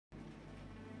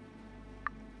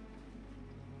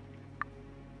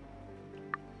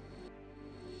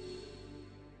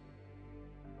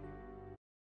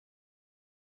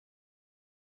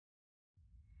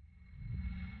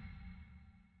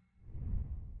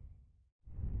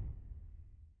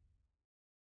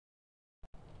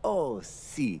Oh,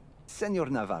 see. Senor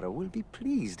Navarro will be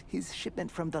pleased. His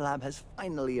shipment from the lab has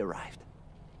finally arrived.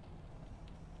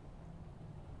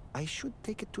 I should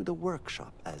take it to the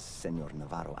workshop, as Senor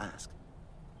Navarro asked.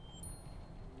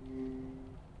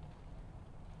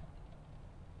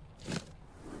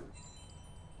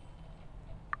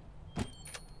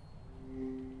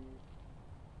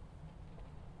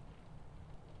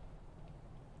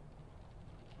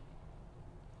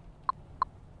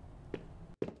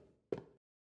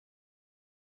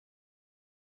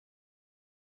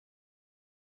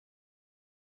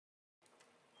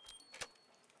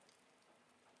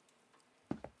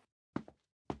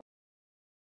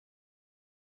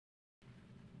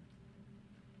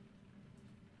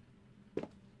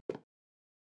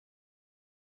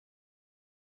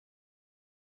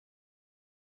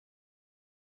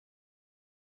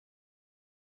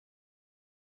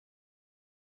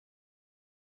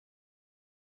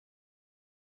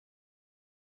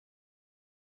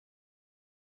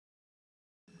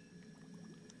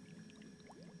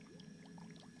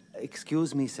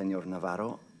 Excuse me, Senor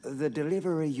Navarro. The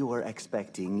delivery you were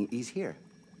expecting is here.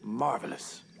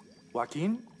 Marvelous.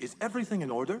 Joaquin, is everything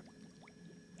in order?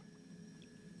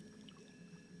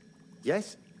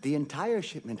 Yes, the entire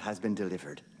shipment has been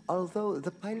delivered, although the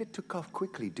pilot took off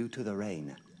quickly due to the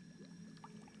rain.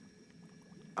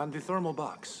 And the thermal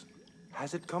box,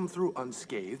 has it come through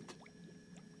unscathed?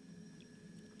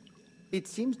 It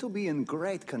seems to be in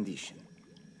great condition.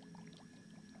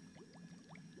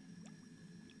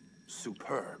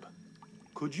 Superb.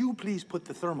 Could you please put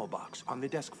the thermal box on the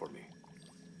desk for me?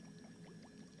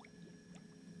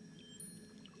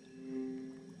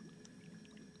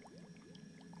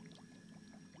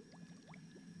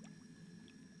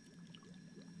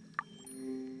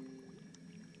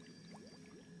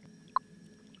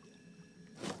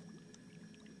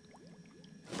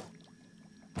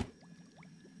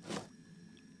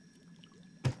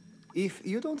 If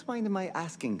you don't mind my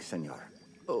asking, Senor,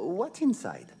 what's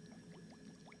inside?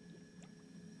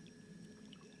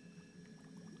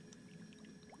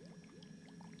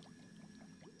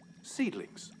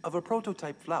 Seedlings of a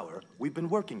prototype flower we've been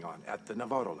working on at the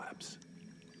Navarro Labs.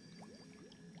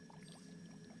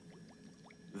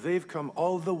 They've come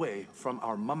all the way from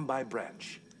our Mumbai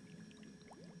branch.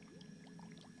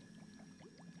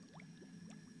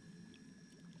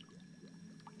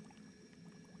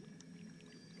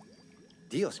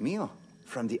 Dios mío,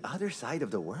 from the other side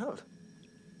of the world.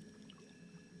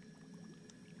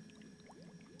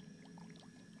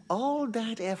 All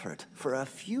that effort for a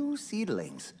few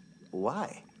seedlings.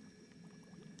 Why?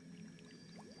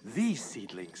 These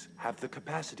seedlings have the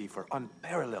capacity for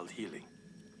unparalleled healing.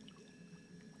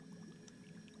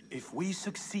 If we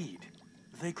succeed,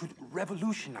 they could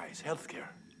revolutionize healthcare.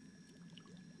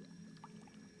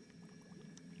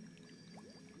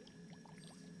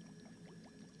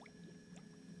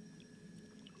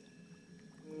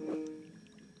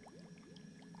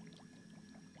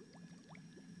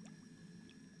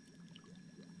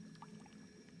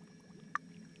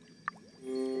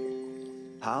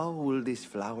 How will this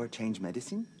flower change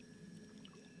medicine?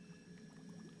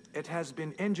 It has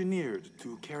been engineered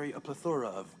to carry a plethora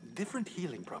of different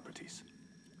healing properties.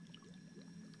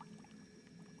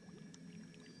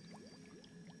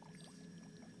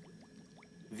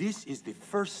 This is the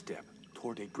first step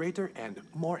toward a greater and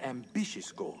more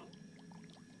ambitious goal.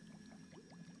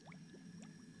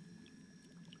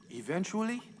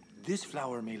 Eventually, this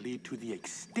flower may lead to the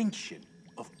extinction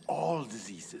of all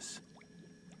diseases.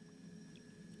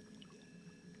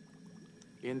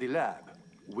 In the lab,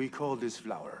 we call this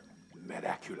flower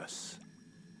Miraculus.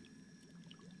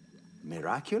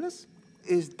 Miraculous?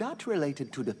 Is that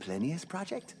related to the Plinius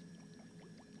project?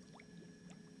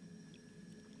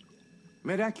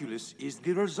 Miraculous is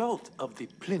the result of the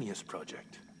Plinius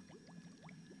project.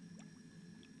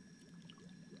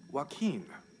 Joaquin,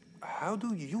 how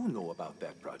do you know about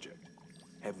that project?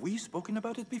 Have we spoken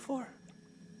about it before?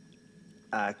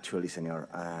 Actually, Senor,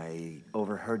 I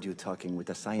overheard you talking with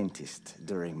a scientist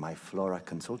during my flora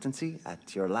consultancy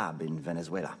at your lab in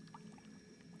Venezuela.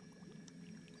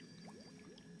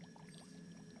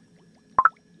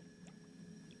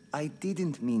 I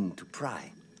didn't mean to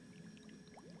pry.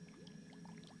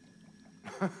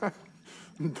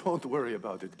 Don't worry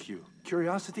about it, Q.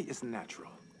 Curiosity is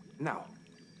natural. Now,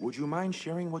 would you mind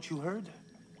sharing what you heard?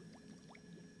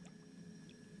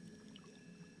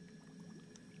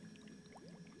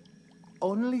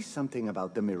 Only something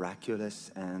about the Miraculous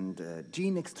and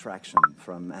gene extraction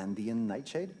from Andean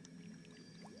nightshade?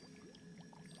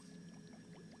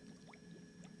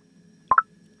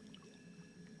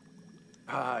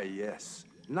 Ah, yes.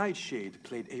 Nightshade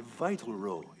played a vital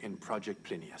role in Project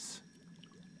Plinius.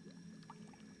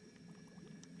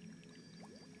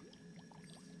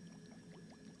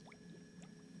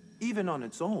 Even on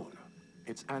its own,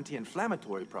 its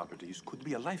anti-inflammatory properties could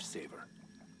be a lifesaver.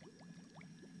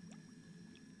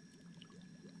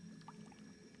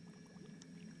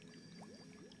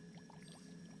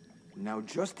 Now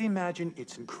just imagine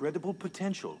its incredible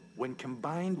potential when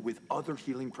combined with other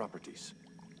healing properties.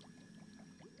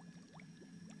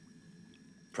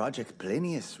 Project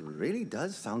Plinius really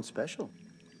does sound special.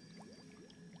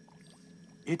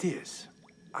 It is.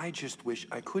 I just wish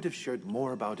I could have shared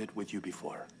more about it with you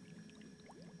before.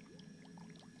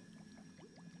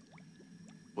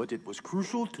 But it was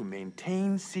crucial to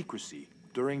maintain secrecy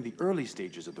during the early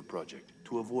stages of the project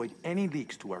to avoid any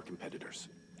leaks to our competitors.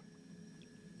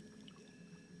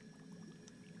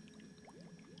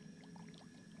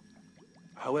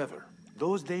 However,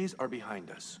 those days are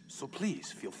behind us, so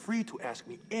please feel free to ask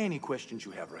me any questions you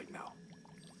have right now.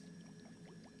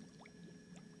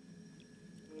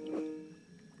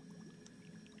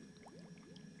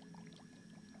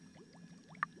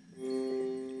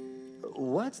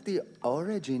 What's the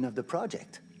origin of the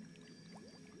project?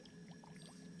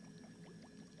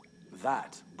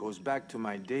 That goes back to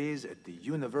my days at the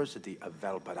University of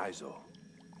Valparaiso.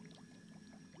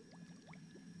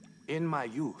 In my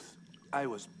youth, I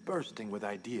was bursting with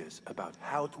ideas about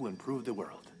how to improve the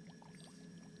world.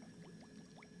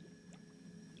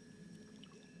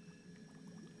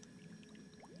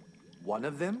 One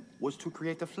of them was to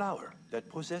create a flower that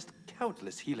possessed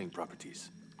countless healing properties.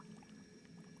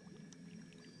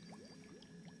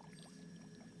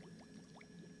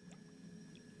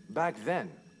 Back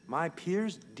then, my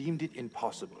peers deemed it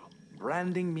impossible,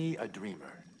 branding me a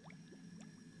dreamer.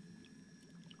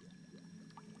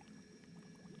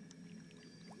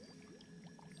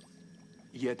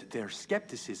 Yet their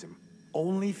skepticism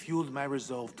only fueled my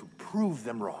resolve to prove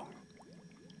them wrong.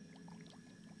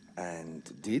 And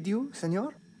did you,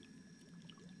 senor?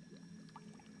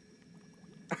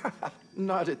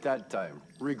 Not at that time,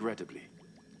 regrettably.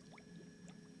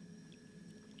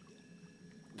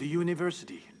 The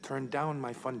university turned down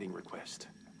my funding request,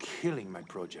 killing my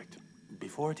project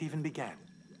before it even began.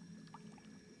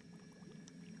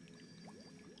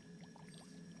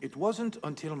 It wasn't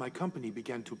until my company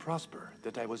began to prosper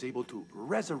that I was able to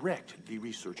resurrect the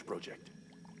research project.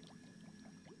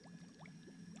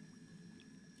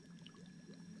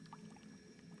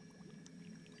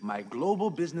 My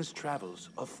global business travels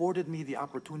afforded me the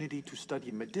opportunity to study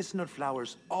medicinal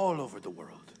flowers all over the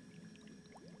world.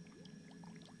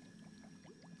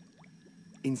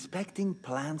 Inspecting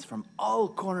plants from all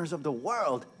corners of the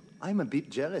world. I'm a bit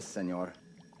jealous, senor.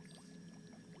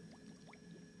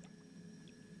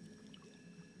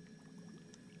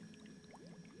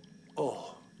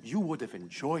 Oh, you would have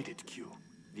enjoyed it, Q.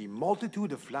 The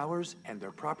multitude of flowers and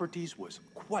their properties was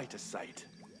quite a sight.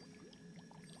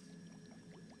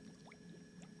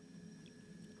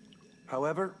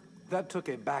 However, that took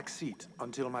a back seat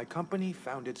until my company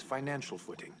found its financial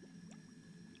footing.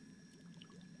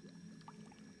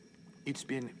 It's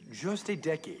been just a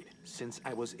decade since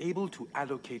I was able to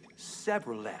allocate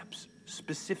several labs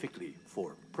specifically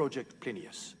for Project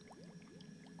Plinius.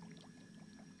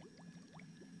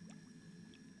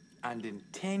 And in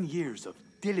 10 years of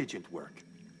diligent work,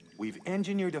 we've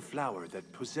engineered a flower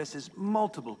that possesses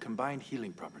multiple combined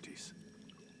healing properties.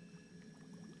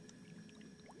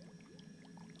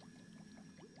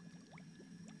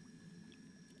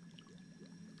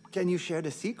 Can you share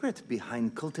the secret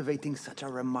behind cultivating such a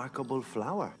remarkable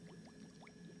flower?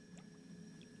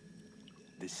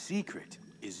 The secret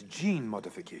is gene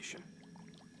modification.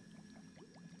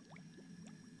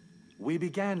 We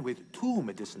began with 2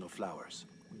 medicinal flowers,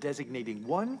 designating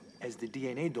one as the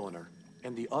DNA donor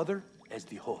and the other as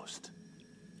the host.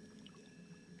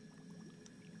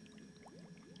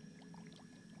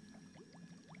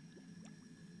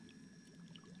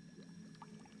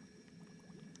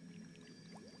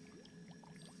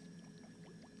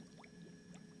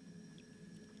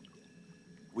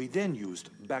 We then used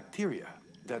bacteria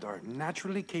that are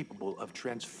naturally capable of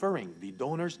transferring the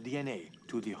donor's DNA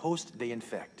to the host they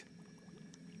infect.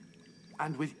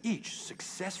 And with each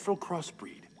successful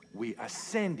crossbreed, we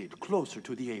ascended closer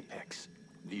to the apex,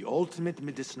 the ultimate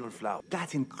medicinal flower.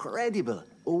 That's incredible!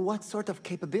 What sort of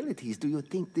capabilities do you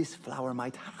think this flower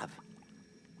might have?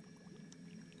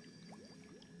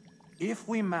 If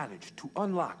we manage to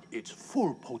unlock its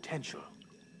full potential,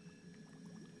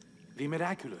 the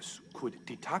Miraculous could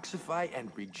detoxify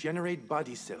and regenerate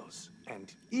body cells,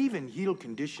 and even heal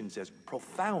conditions as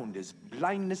profound as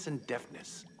blindness and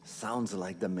deafness. Sounds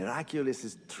like the Miraculous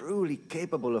is truly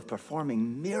capable of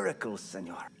performing miracles,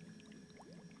 senor.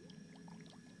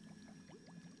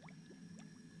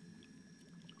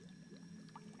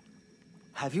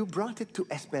 Have you brought it to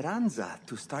Esperanza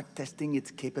to start testing its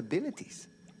capabilities?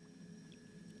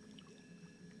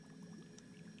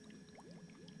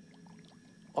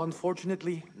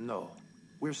 Unfortunately, no.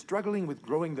 We're struggling with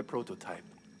growing the prototype,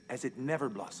 as it never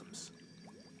blossoms.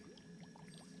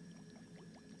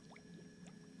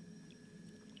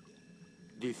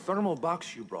 The thermal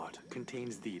box you brought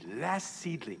contains the last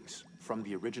seedlings from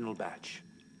the original batch.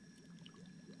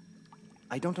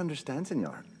 I don't understand,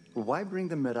 senor. Why bring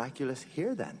the Miraculous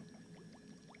here, then?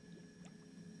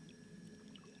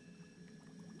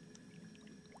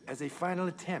 As a final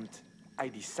attempt, I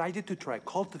decided to try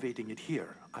cultivating it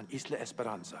here on Isla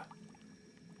Esperanza.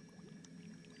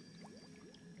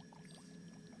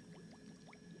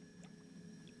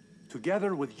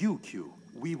 Together with you, Q,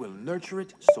 we will nurture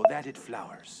it so that it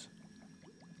flowers.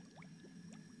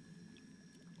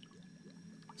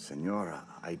 Senora,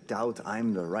 I doubt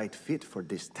I'm the right fit for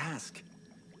this task.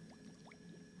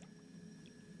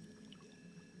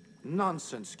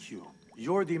 Nonsense, Q.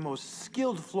 You're the most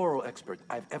skilled floral expert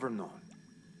I've ever known.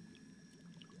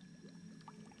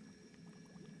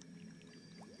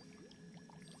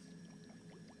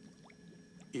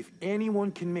 If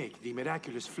anyone can make the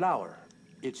miraculous flower,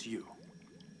 it's you.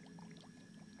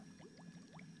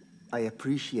 I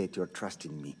appreciate your trust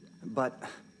in me, but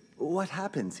what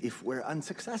happens if we're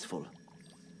unsuccessful?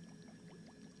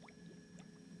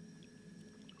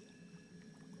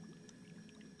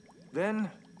 Then,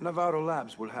 Navarro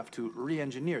Labs will have to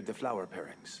re-engineer the flower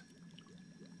pairings.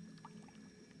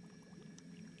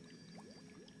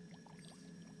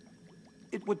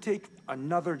 It would take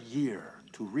another year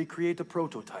to recreate a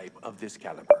prototype of this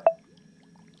caliber.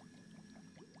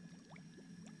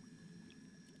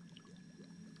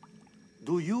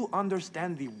 Do you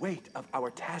understand the weight of our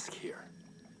task here?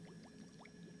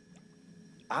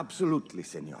 Absolutely,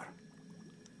 senor.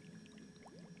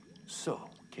 So,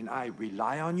 can I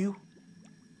rely on you?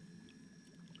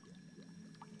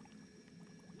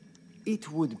 It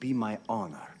would be my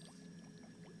honor.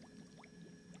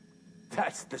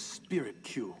 That's the spirit,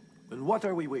 Q. Then what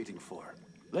are we waiting for?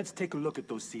 Let's take a look at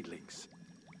those seedlings.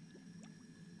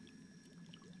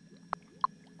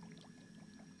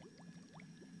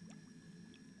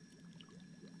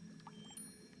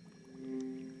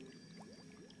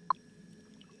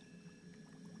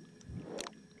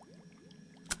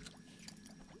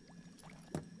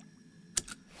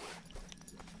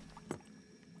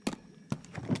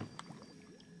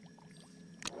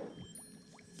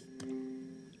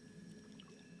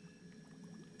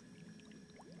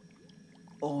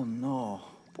 Oh no,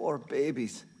 poor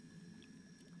babies.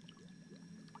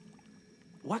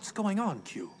 What's going on,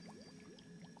 Q?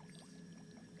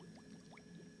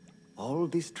 All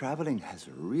this traveling has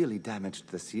really damaged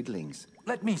the seedlings.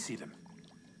 Let me see them.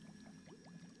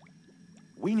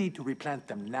 We need to replant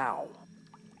them now.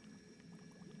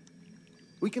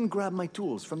 We can grab my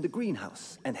tools from the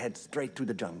greenhouse and head straight to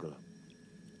the jungle.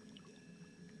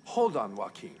 Hold on,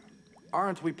 Joaquin.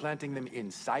 Aren't we planting them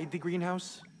inside the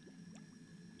greenhouse?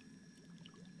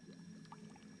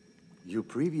 You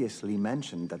previously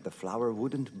mentioned that the flower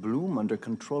wouldn't bloom under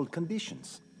controlled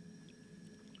conditions.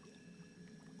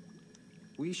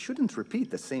 We shouldn't repeat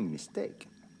the same mistake.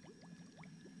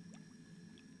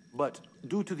 But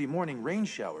due to the morning rain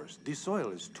showers, the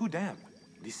soil is too damp.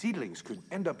 The seedlings could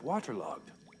end up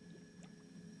waterlogged.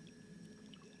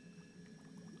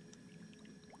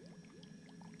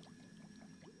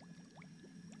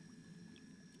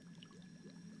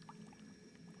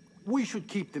 We should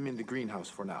keep them in the greenhouse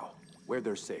for now, where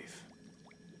they're safe.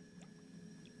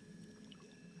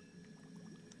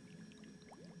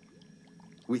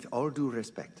 With all due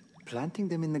respect, planting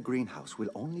them in the greenhouse will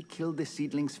only kill the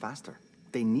seedlings faster.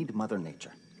 They need Mother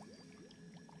Nature.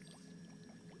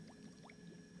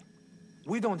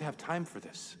 We don't have time for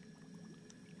this.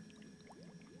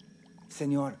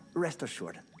 Senor, rest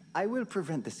assured, I will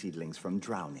prevent the seedlings from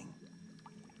drowning.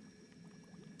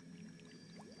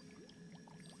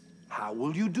 How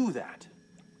will you do that?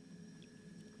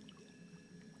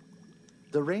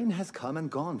 The rain has come and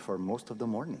gone for most of the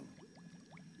morning.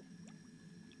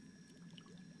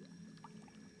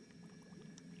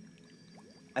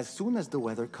 As soon as the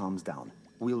weather calms down,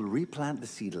 we'll replant the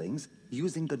seedlings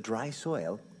using the dry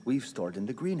soil we've stored in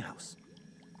the greenhouse.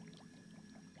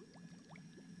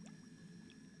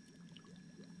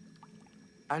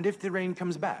 And if the rain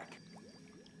comes back?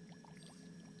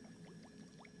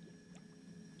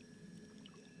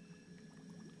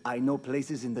 I know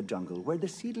places in the jungle where the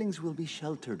seedlings will be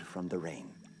sheltered from the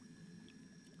rain.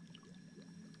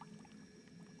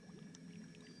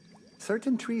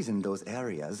 Certain trees in those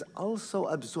areas also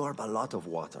absorb a lot of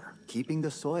water, keeping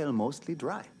the soil mostly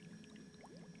dry.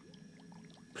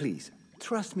 Please,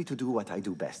 trust me to do what I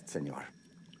do best, Senor.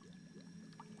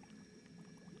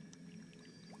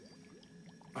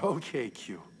 Okay,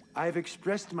 Q. I've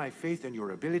expressed my faith in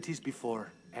your abilities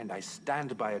before, and I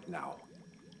stand by it now.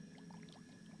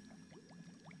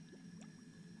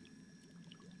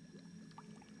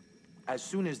 As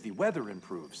soon as the weather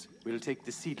improves, we'll take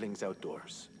the seedlings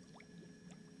outdoors.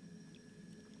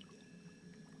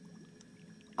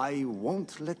 I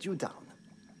won't let you down.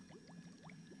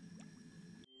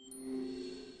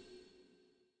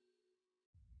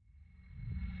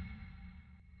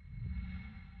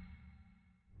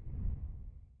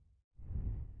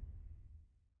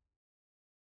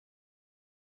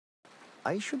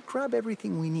 I should grab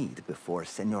everything we need before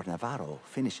Senor Navarro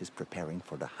finishes preparing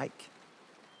for the hike.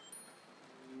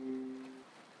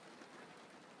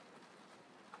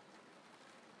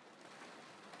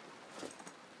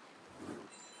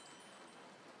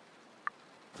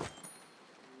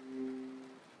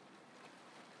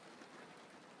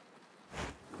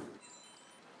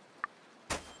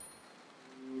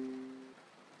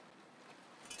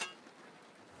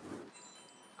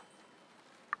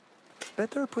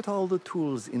 Better put all the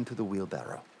tools into the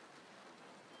wheelbarrow.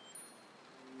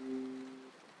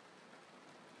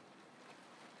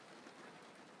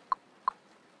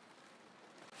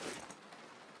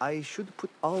 I should put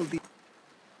all the...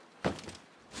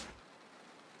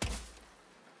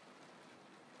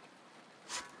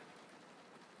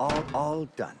 All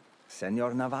done.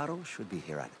 Senor Navarro should be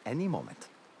here at any moment.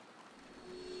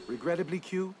 Regrettably,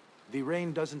 Q, the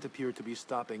rain doesn't appear to be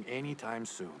stopping anytime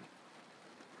soon.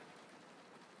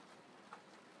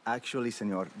 Actually,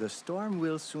 Senor, the storm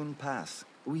will soon pass.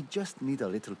 We just need a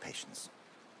little patience.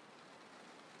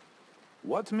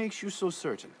 What makes you so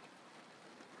certain?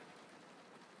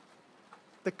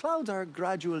 The clouds are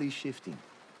gradually shifting.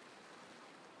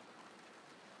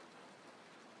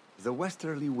 The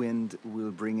westerly wind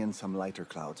will bring in some lighter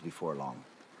clouds before long.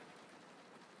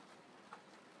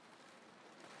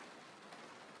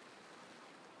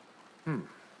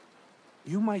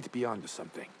 You might be onto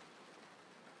something.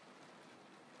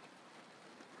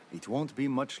 It won't be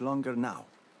much longer now.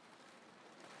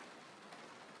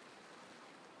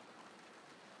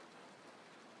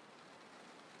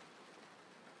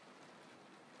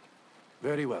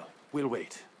 Very well. We'll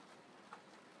wait.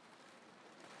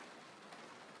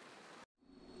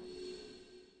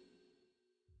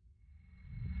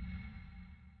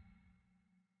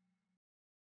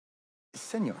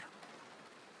 Senor,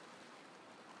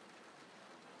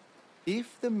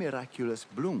 if the Miraculous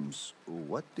blooms,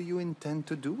 what do you intend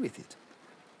to do with it?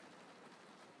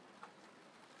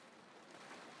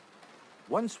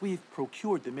 Once we've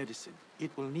procured the medicine,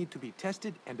 it will need to be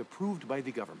tested and approved by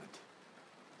the government.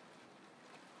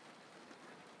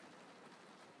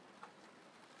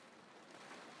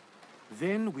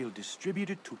 Then we'll distribute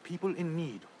it to people in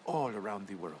need all around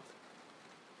the world.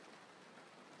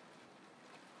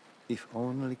 If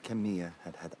only Camilla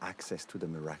had had access to the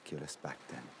Miraculous back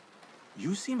then.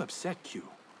 You seem upset, Q.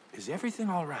 Is everything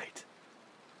all right?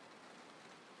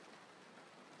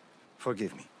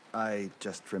 Forgive me. I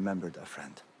just remembered a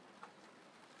friend.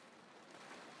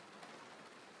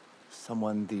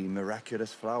 Someone the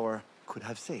Miraculous flower could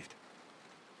have saved.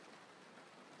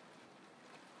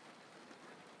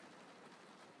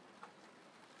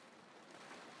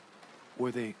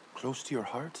 Were they close to your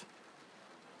heart?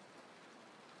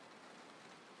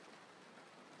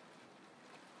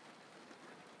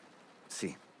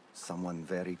 See, someone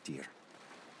very dear.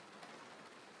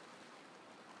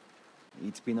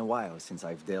 It's been a while since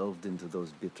I've delved into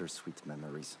those bittersweet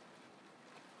memories.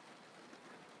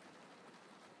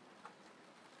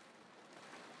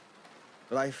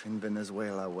 Life in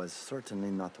Venezuela was certainly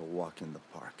not a walk in the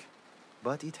park,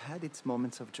 but it had its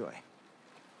moments of joy.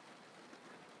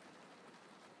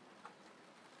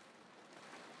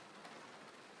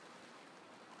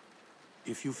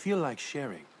 If you feel like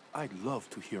sharing, I'd love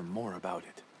to hear more about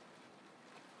it.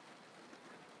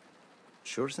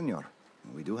 Sure, senor.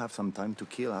 We do have some time to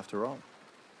kill after all.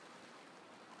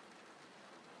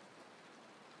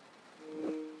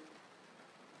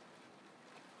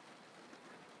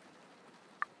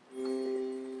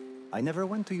 I never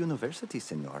went to university,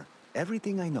 senor.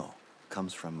 Everything I know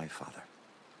comes from my father.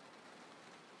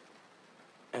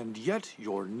 And yet,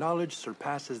 your knowledge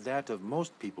surpasses that of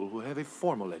most people who have a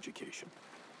formal education.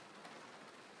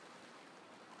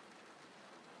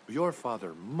 Your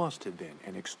father must have been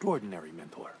an extraordinary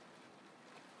mentor.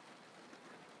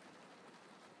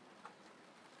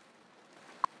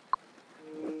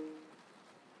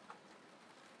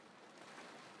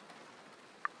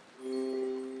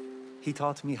 He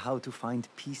taught me how to find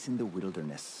peace in the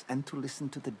wilderness and to listen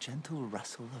to the gentle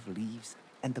rustle of leaves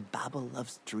and the babble of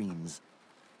streams.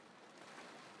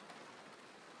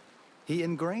 He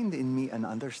ingrained in me an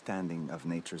understanding of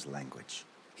nature's language.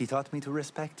 He taught me to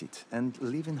respect it and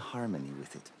live in harmony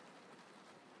with it.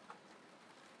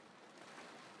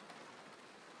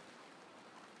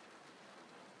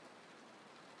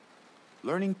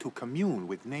 Learning to commune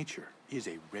with nature is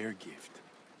a rare gift.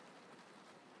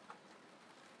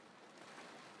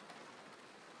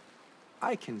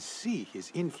 I can see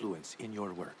his influence in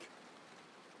your work.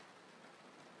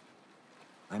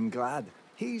 I'm glad.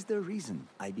 He's the reason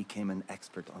I became an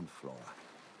expert on flora.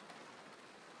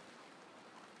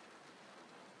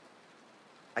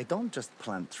 I don't just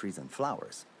plant trees and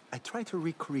flowers. I try to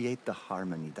recreate the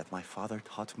harmony that my father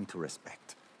taught me to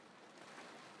respect.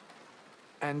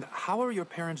 And how are your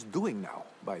parents doing now,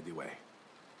 by the way?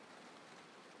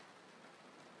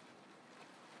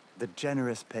 The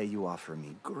generous pay you offer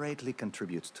me greatly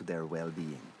contributes to their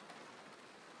well-being.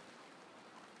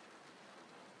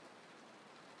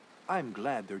 I'm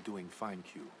glad they're doing fine,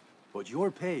 Q. But your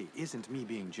pay isn't me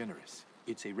being generous.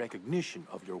 It's a recognition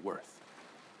of your worth.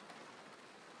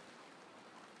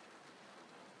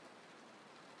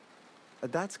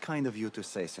 That's kind of you to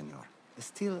say, senor.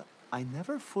 Still, I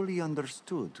never fully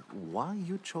understood why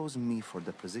you chose me for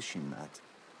the position at...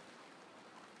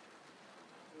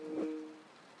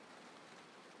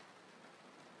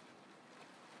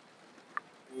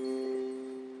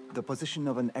 the position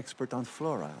of an expert on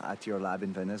flora at your lab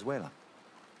in Venezuela.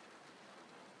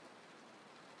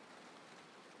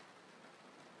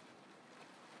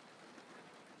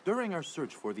 During our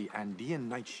search for the Andean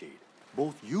nightshade,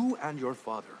 both you and your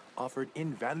father offered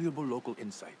invaluable local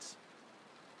insights.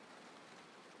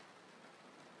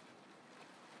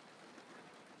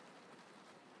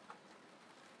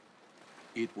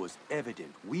 It was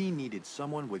evident we needed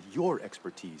someone with your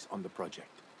expertise on the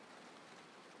project.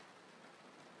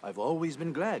 I've always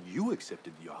been glad you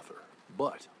accepted the offer,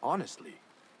 but honestly,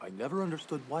 I never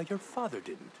understood why your father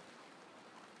didn't.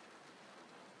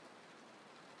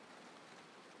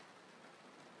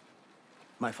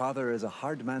 My father is a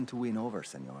hard man to win over,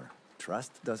 senor.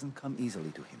 Trust doesn't come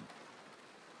easily to him.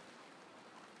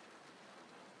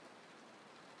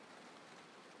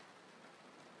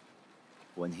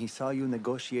 When he saw you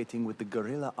negotiating with the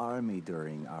guerrilla army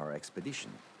during our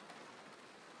expedition,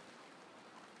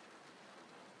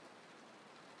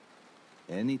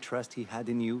 any trust he had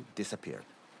in you disappeared.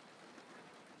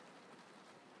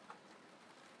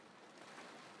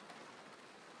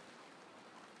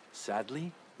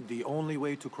 Sadly, the only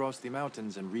way to cross the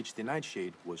mountains and reach the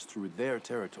nightshade was through their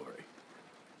territory.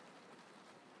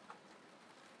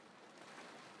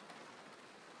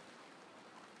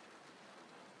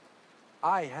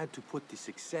 I had to put the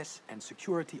success and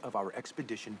security of our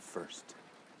expedition first.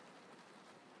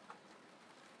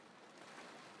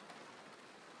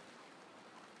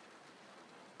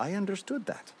 I understood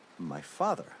that. My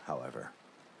father, however,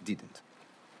 didn't.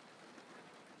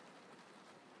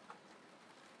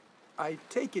 I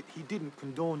take it he didn't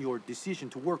condone your decision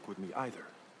to work with me either.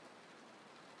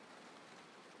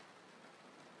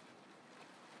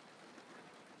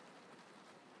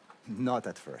 Not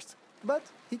at first, but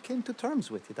he came to terms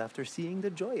with it after seeing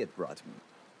the joy it brought me.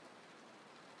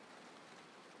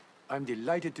 I'm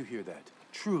delighted to hear that.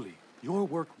 Truly, your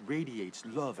work radiates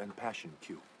love and passion,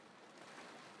 Q.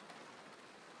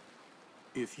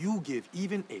 If you give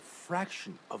even a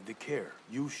fraction of the care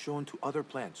you've shown to other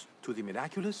plants to the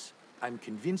Miraculous, I'm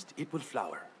convinced it will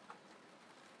flower.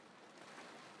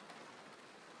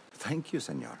 Thank you,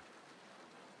 senor.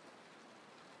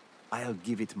 I'll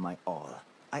give it my all.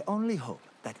 I only hope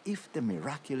that if the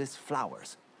Miraculous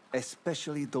flowers,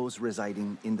 especially those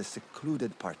residing in the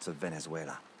secluded parts of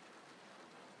Venezuela,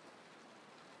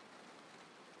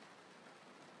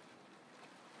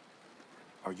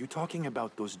 Are you talking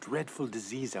about those dreadful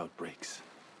disease outbreaks?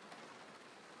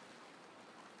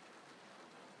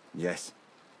 yes.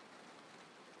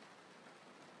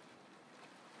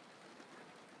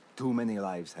 Too many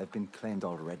lives have been claimed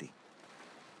already.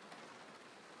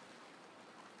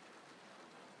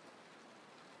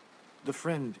 The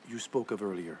friend you spoke of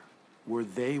earlier, were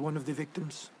they one of the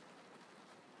victims?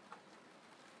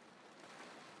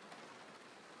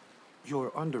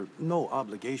 You're under no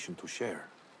obligation to share.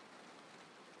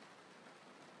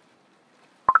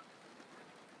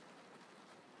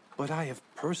 But I have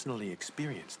personally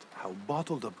experienced how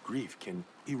bottled up grief can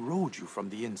erode you from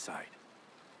the inside.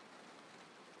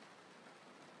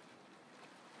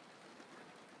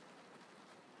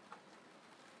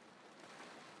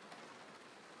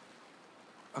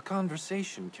 A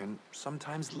conversation can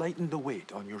sometimes lighten the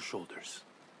weight on your shoulders.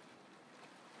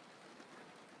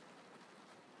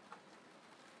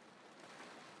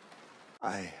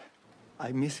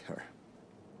 I miss her.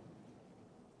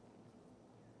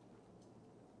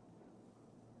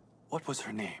 What was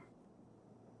her name?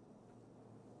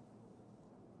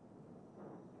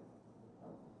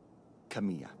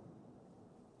 Camilla.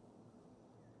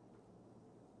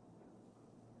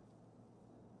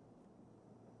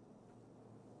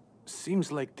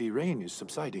 Seems like the rain is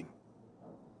subsiding.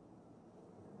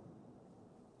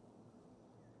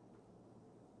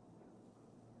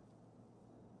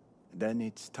 Then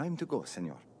it's time to go,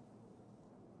 senor.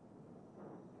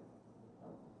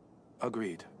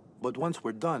 Agreed. But once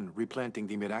we're done replanting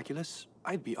the Miraculous,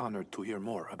 I'd be honored to hear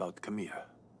more about Camilla.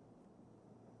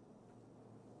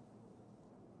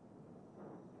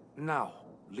 Now,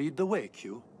 lead the way,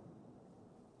 Q.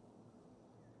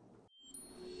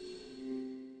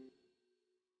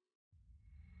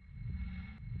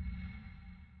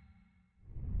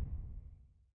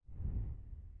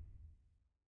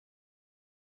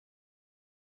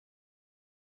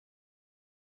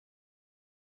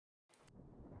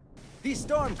 This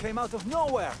storm came out of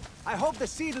nowhere. I hope the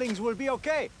seedlings will be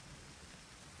okay.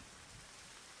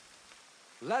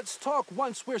 Let's talk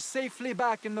once we're safely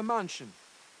back in the mansion.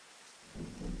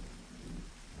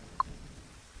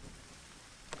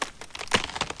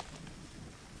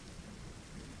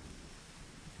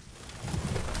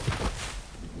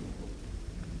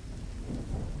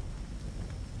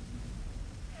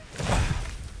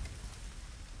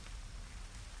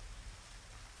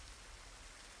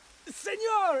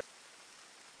 Senor!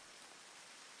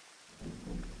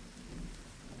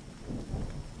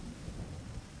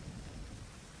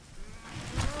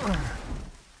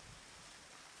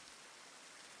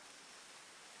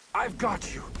 I've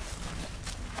got you.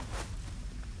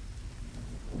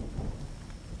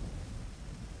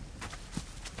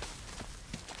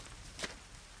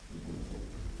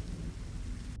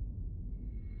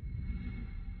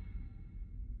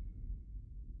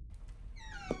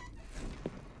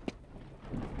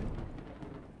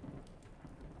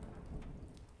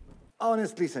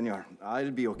 Honestly, senor, I'll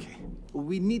be okay.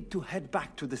 We need to head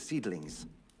back to the seedlings.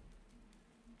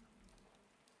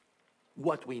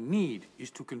 What we need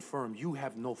is to confirm you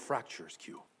have no fractures,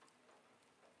 Q.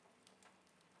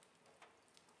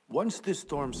 Once this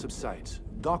storm subsides,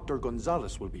 Dr.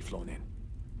 Gonzalez will be flown in.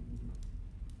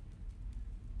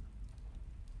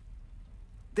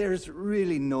 There's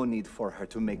really no need for her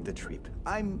to make the trip.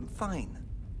 I'm fine.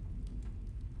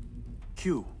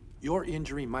 Q, your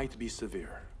injury might be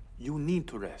severe. You need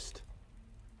to rest.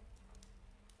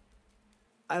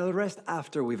 I'll rest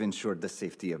after we've ensured the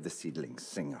safety of the seedlings,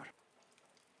 senor.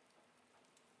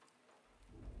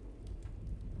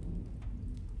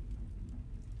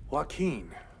 Joaquin,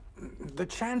 the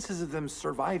chances of them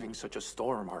surviving such a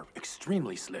storm are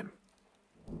extremely slim.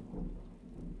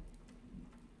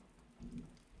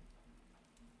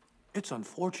 It's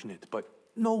unfortunate, but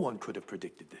no one could have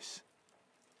predicted this.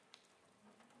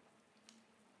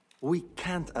 We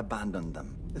can't abandon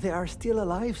them. They are still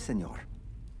alive, senor.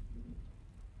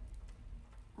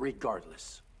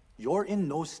 Regardless, you're in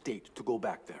no state to go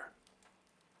back there.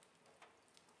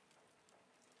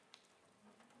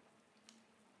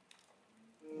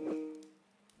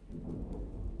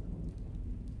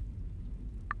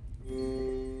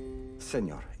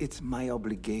 Senor, it's my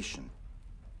obligation.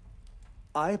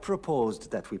 I proposed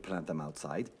that we plant them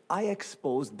outside. I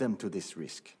exposed them to this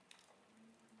risk.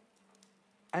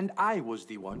 And I was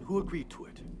the one who agreed to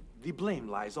it. The blame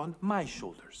lies on my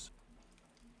shoulders.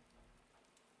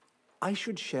 I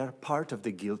should share part of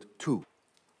the guilt, too.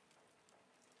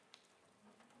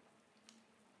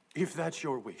 If that's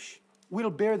your wish, we'll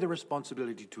bear the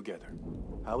responsibility together.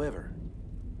 However,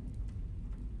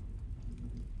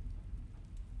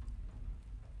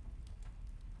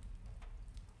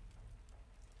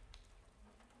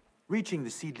 reaching the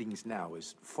seedlings now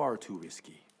is far too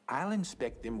risky. I'll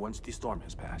inspect them once the storm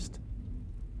has passed.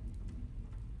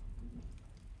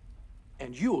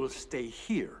 And you'll stay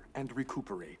here and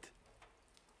recuperate.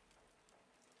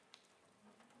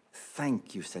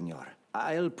 Thank you, senor.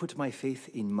 I'll put my faith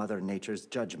in Mother Nature's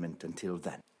judgment until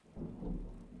then.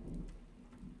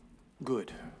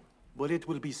 Good. But it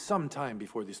will be some time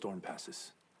before the storm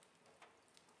passes.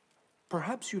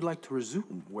 Perhaps you'd like to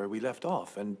resume where we left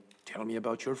off and tell me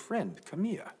about your friend,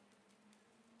 Camilla.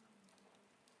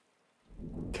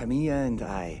 Camilla and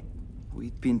I,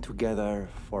 we'd been together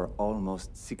for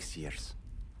almost 6 years.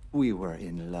 We were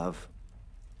in love.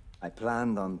 I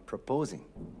planned on proposing.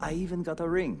 I even got a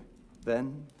ring.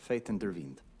 Then, fate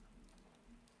intervened.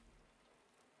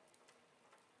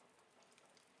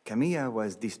 Camilla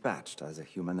was dispatched as a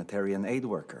humanitarian aid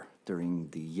worker during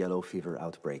the yellow fever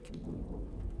outbreak.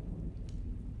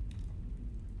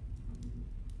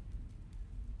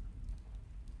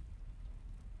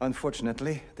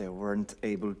 Unfortunately, they weren't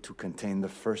able to contain the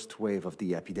first wave of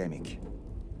the epidemic.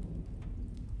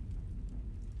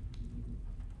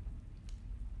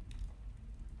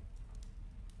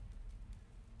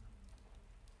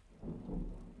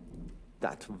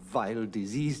 That vile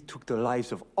disease took the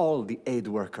lives of all the aid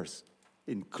workers,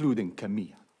 including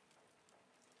Camilla.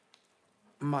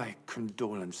 My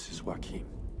condolences, Joaquin.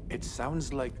 It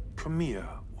sounds like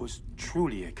Camilla was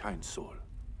truly a kind soul.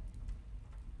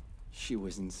 She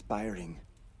was inspiring.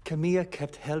 Camilla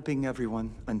kept helping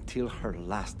everyone until her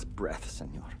last breath,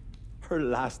 senor. Her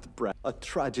last breath. A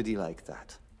tragedy like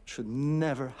that should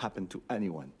never happen to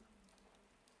anyone.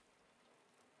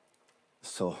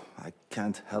 So, I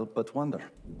can't help but wonder.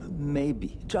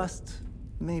 Maybe, just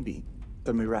maybe,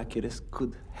 the Miraculous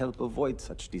could help avoid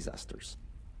such disasters.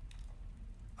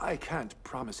 I can't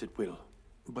promise it will,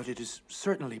 but it is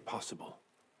certainly possible.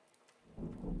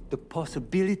 The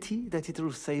possibility that it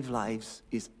will save lives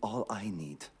is all I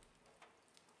need.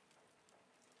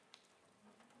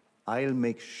 I'll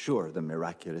make sure the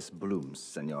Miraculous blooms,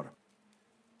 senor.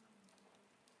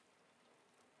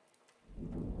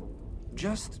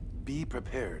 Just be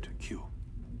prepared, Q.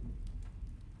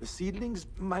 The seedlings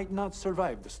might not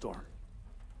survive the storm.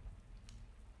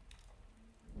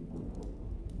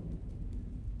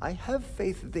 I have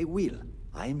faith they will.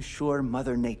 I'm sure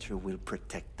Mother Nature will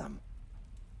protect them.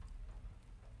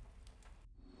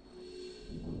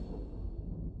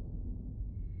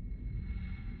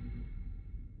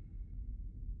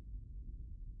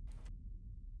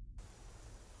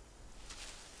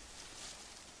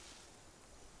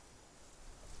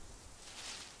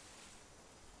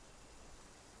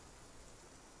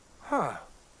 Huh.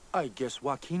 I guess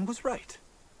Joaquin was right.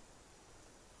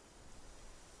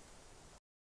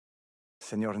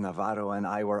 Senor Navarro and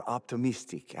I were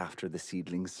optimistic after the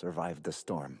seedlings survived the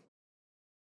storm.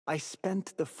 I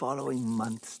spent the following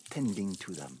months tending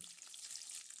to them.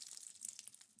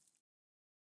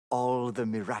 All the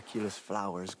miraculous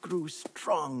flowers grew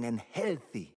strong and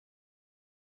healthy.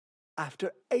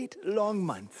 After 8 long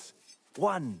months,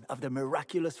 one of the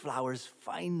miraculous flowers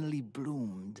finally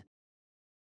bloomed.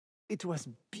 It was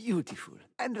beautiful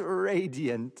and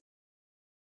radiant.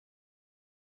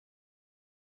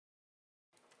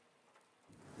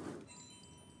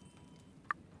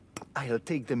 I'll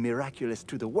take the Miraculous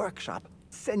to the workshop.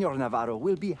 Senor Navarro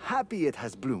will be happy it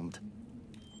has bloomed.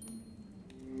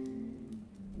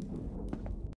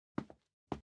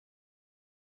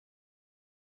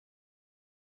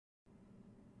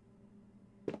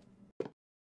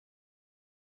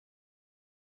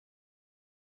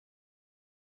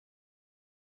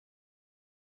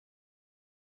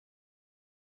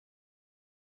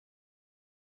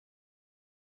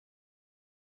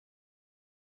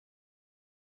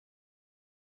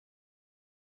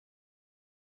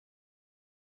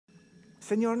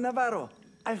 Senor Navarro,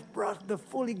 I've brought the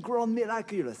fully grown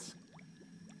Miraculous.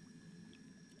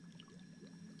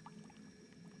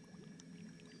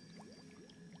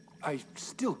 I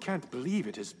still can't believe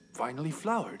it has finally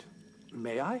flowered.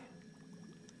 May I?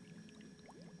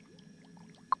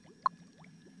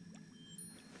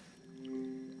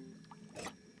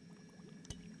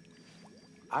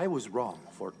 I was wrong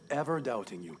for ever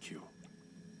doubting you, Q.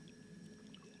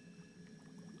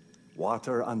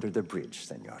 Water under the bridge,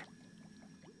 senor.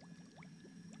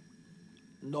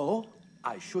 No,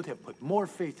 I should have put more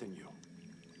faith in you.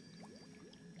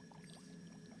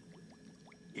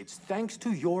 It's thanks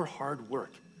to your hard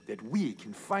work that we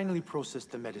can finally process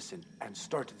the medicine and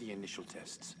start the initial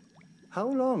tests. How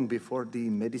long before the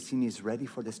medicine is ready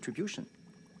for distribution?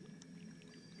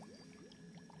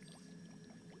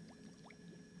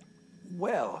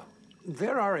 Well,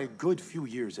 there are a good few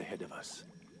years ahead of us.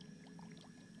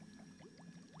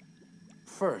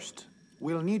 First,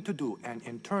 we'll need to do an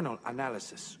internal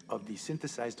analysis of the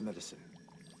synthesized medicine.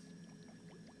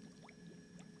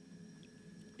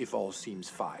 If all seems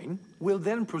fine, we'll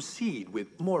then proceed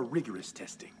with more rigorous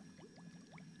testing.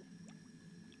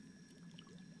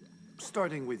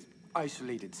 Starting with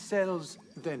isolated cells,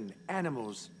 then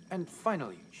animals, and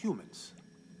finally humans.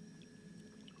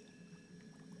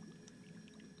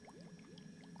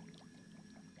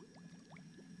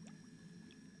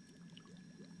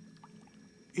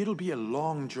 It'll be a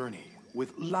long journey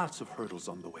with lots of hurdles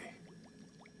on the way.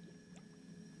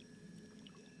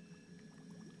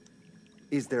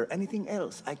 Is there anything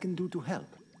else I can do to help?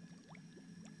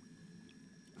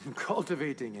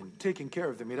 Cultivating and taking care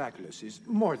of the Miraculous is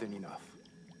more than enough.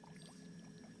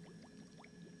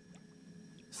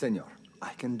 Senor,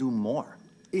 I can do more,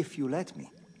 if you let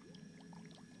me.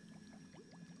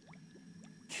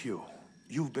 Q,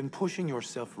 you've been pushing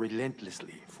yourself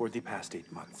relentlessly for the past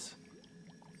 8 months.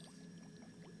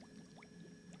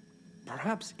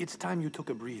 Perhaps it's time you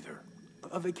took a breather.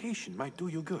 A vacation might do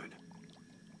you good.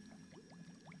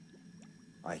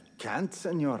 I can't,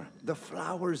 senor. The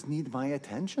flowers need my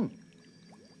attention.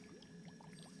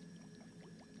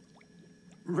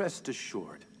 Rest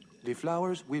assured, the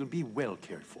flowers will be well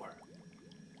cared for.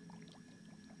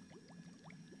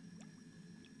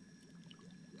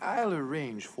 I'll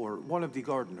arrange for one of the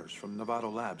gardeners from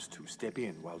Novato Labs to step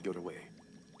in while you're away.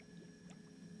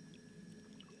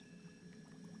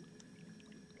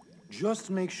 Just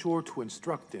make sure to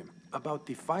instruct them about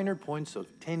the finer points of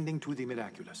tending to the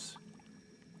Miraculous.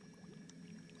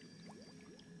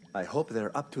 I hope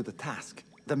they're up to the task.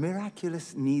 The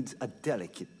Miraculous needs a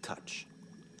delicate touch.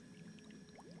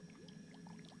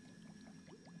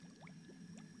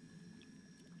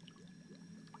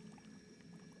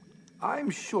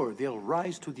 I'm sure they'll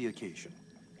rise to the occasion.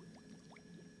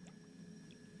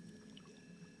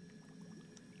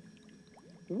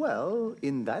 Well,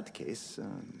 in that case,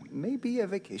 maybe a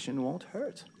vacation won't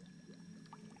hurt.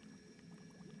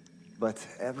 But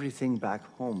everything back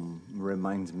home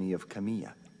reminds me of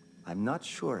Camilla. I'm not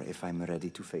sure if I'm ready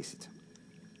to face it.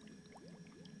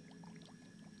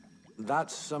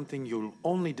 That's something you'll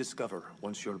only discover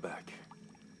once you're back.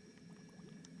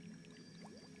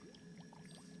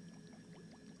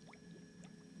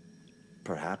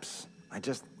 Perhaps.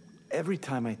 Every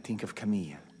time I think of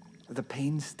Camille, the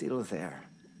pain's still there,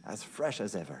 as fresh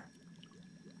as ever.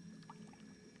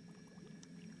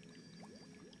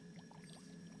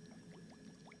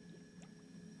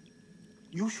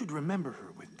 You should remember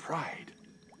her with pride,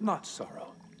 not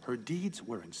sorrow. Her deeds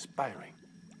were inspiring.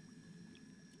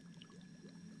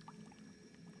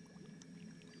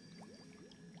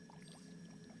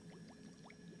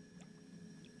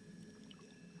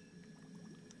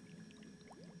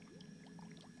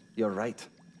 You're right.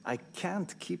 I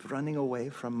can't keep running away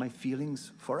from my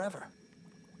feelings forever.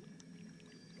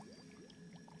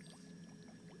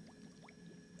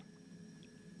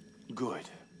 Good.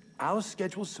 I'll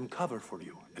schedule some cover for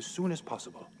you as soon as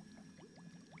possible.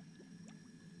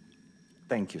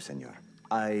 Thank you, senor.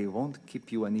 I won't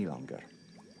keep you any longer.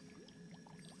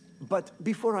 But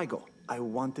before I go, I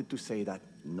wanted to say that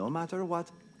no matter what,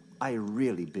 I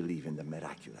really believe in the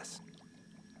Miraculous.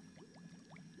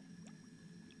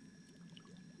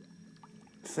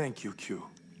 Thank you, Q.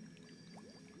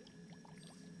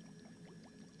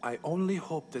 I only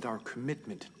hope that our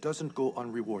commitment doesn't go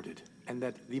unrewarded, and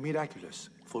that the Miraculous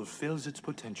fulfills its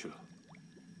potential.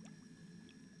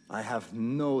 I have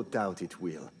no doubt it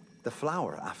will. The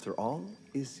flower, after all,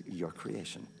 is your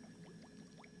creation.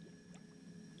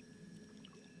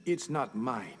 It's not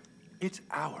mine. It's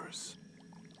ours.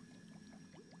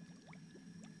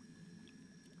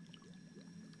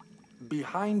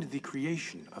 Behind the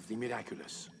creation of the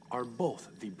Miraculous are both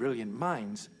the brilliant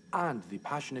minds and the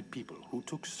passionate people who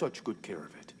took such good care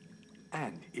of it.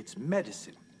 And its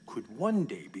medicine could one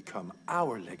day become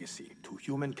our legacy to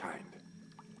humankind.